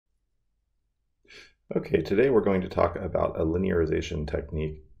Okay, today we're going to talk about a linearization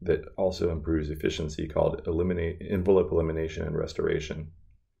technique that also improves efficiency called envelope elimination and restoration.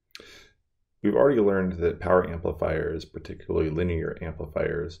 We've already learned that power amplifiers, particularly linear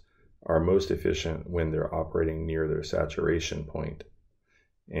amplifiers, are most efficient when they're operating near their saturation point,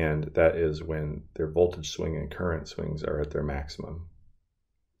 and that is when their voltage swing and current swings are at their maximum.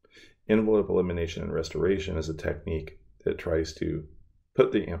 Envelope elimination and restoration is a technique that tries to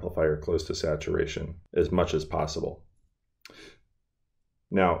put the amplifier close to saturation as much as possible.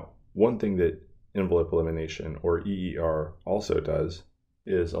 Now, one thing that envelope elimination, or EER, also does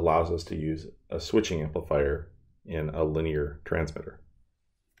is allows us to use a switching amplifier in a linear transmitter.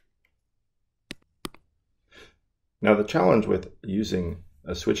 Now, the challenge with using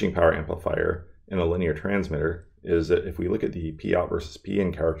a switching power amplifier in a linear transmitter is that if we look at the P out versus P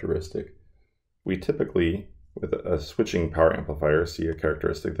in characteristic, we typically, with a switching power amplifier, see a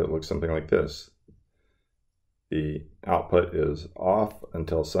characteristic that looks something like this. The output is off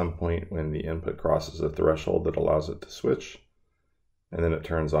until some point when the input crosses a threshold that allows it to switch, and then it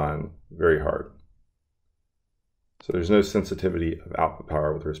turns on very hard. So there's no sensitivity of output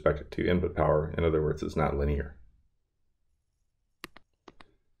power with respect to input power. In other words, it's not linear.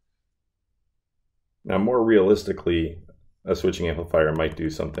 Now, more realistically, a switching amplifier might do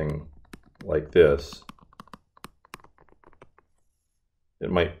something like this. It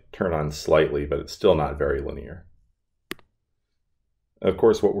might turn on slightly, but it's still not very linear. Of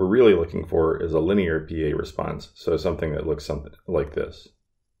course, what we're really looking for is a linear PA response, so something that looks something like this.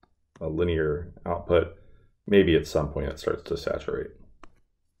 A linear output, maybe at some point it starts to saturate.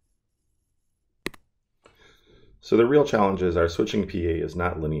 So the real challenge is our switching PA is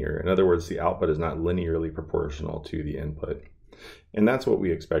not linear. In other words, the output is not linearly proportional to the input. And that's what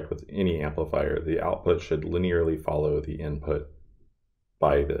we expect with any amplifier. The output should linearly follow the input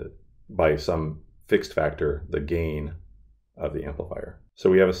by some fixed factor, the gain of the amplifier.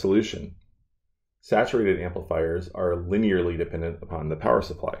 So we have a solution. Saturated amplifiers are linearly dependent upon the power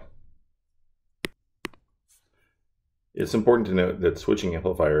supply. It's important to note that switching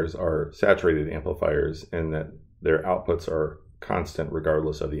amplifiers are saturated amplifiers and that their outputs are constant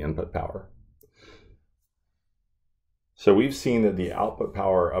regardless of the input power. So we've seen that the output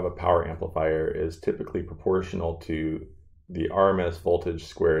power of a power amplifier is typically proportional to the RMS voltage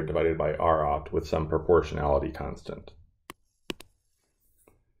squared divided by R opt with some proportionality constant.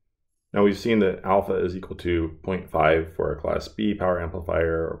 Now we've seen that alpha is equal to 0.5 for a Class B power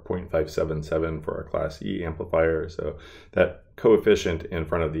amplifier or 0.577 for a Class E amplifier. So that coefficient in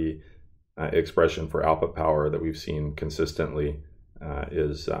front of the expression for output power that we've seen consistently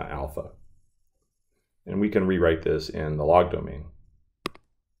is alpha. And we can rewrite this in the log domain.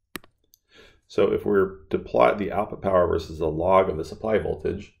 So if we're to plot the output power versus the log of the supply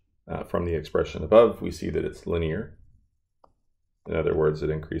voltage from the expression above, we see that it's linear. In other words, it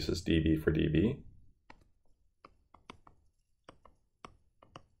increases dB for dB.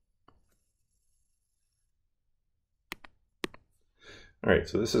 All right,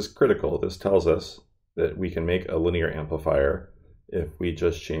 so this is critical. This tells us that we can make a linear amplifier if we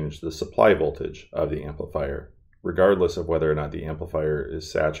just change the supply voltage of the amplifier, regardless of whether or not the amplifier is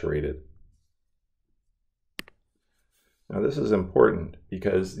saturated. Now this is important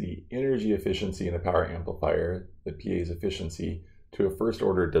because the energy efficiency in a power amplifier, the PA's efficiency, to a first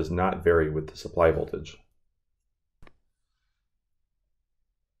order does not vary with the supply voltage.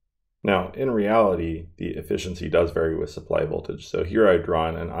 Now, in reality, the efficiency does vary with supply voltage. So here I've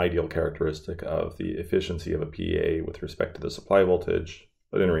drawn an ideal characteristic of the efficiency of a PA with respect to the supply voltage,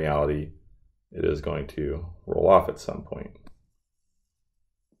 but in reality, it is going to roll off at some point.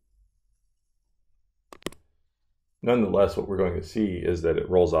 Nonetheless, what we're going to see is that it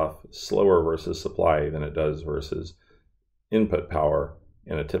rolls off slower versus supply than it does versus input power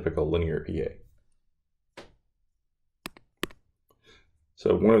in a typical linear PA.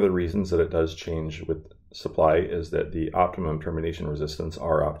 So one of the reasons that it does change with supply is that the optimum termination resistance,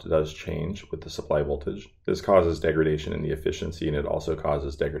 R opt, does change with the supply voltage. This causes degradation in the efficiency, and it also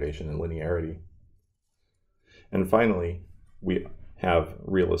causes degradation in linearity. And finally, we have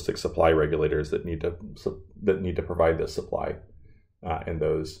realistic supply regulators that need to provide this supply,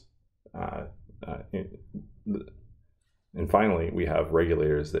 and finally we have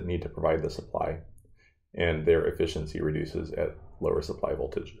regulators that need to provide the supply, and their efficiency reduces at lower supply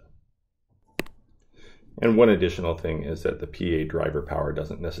voltage. And one additional thing is that the PA driver power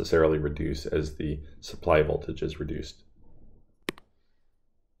doesn't necessarily reduce as the supply voltage is reduced.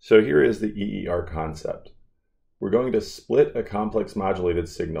 So here is the EER concept. We're going to split a complex modulated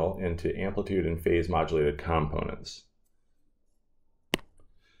signal into amplitude and phase modulated components.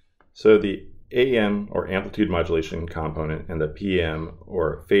 So the AM or amplitude modulation component and the PM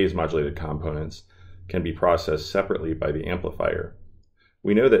or phase modulated components can be processed separately by the amplifier.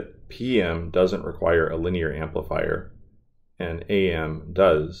 We know that PM doesn't require a linear amplifier and AM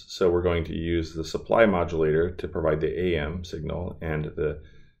does, so we're going to use the supply modulator to provide the AM signal, and the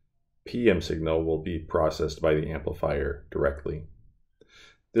PM signal will be processed by the amplifier directly.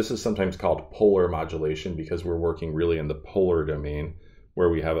 This is sometimes called polar modulation because we're working really in the polar domain, where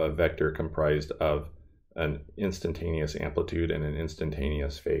we have a vector comprised of an instantaneous amplitude and an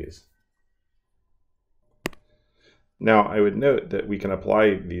instantaneous phase. Now, I would note that we can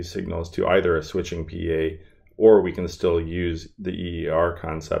apply these signals to either a switching PA, or we can still use the EER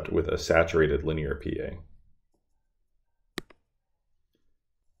concept with a saturated linear PA.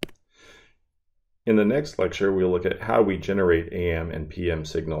 In the next lecture, we'll look at how we generate AM and PM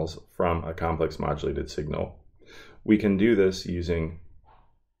signals from a complex modulated signal. We can do this using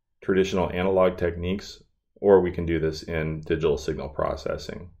traditional analog techniques, or we can do this in digital signal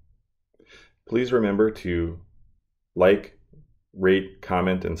processing. Please remember to like, rate,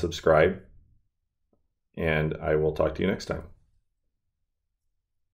 comment, and subscribe, and I will talk to you next time.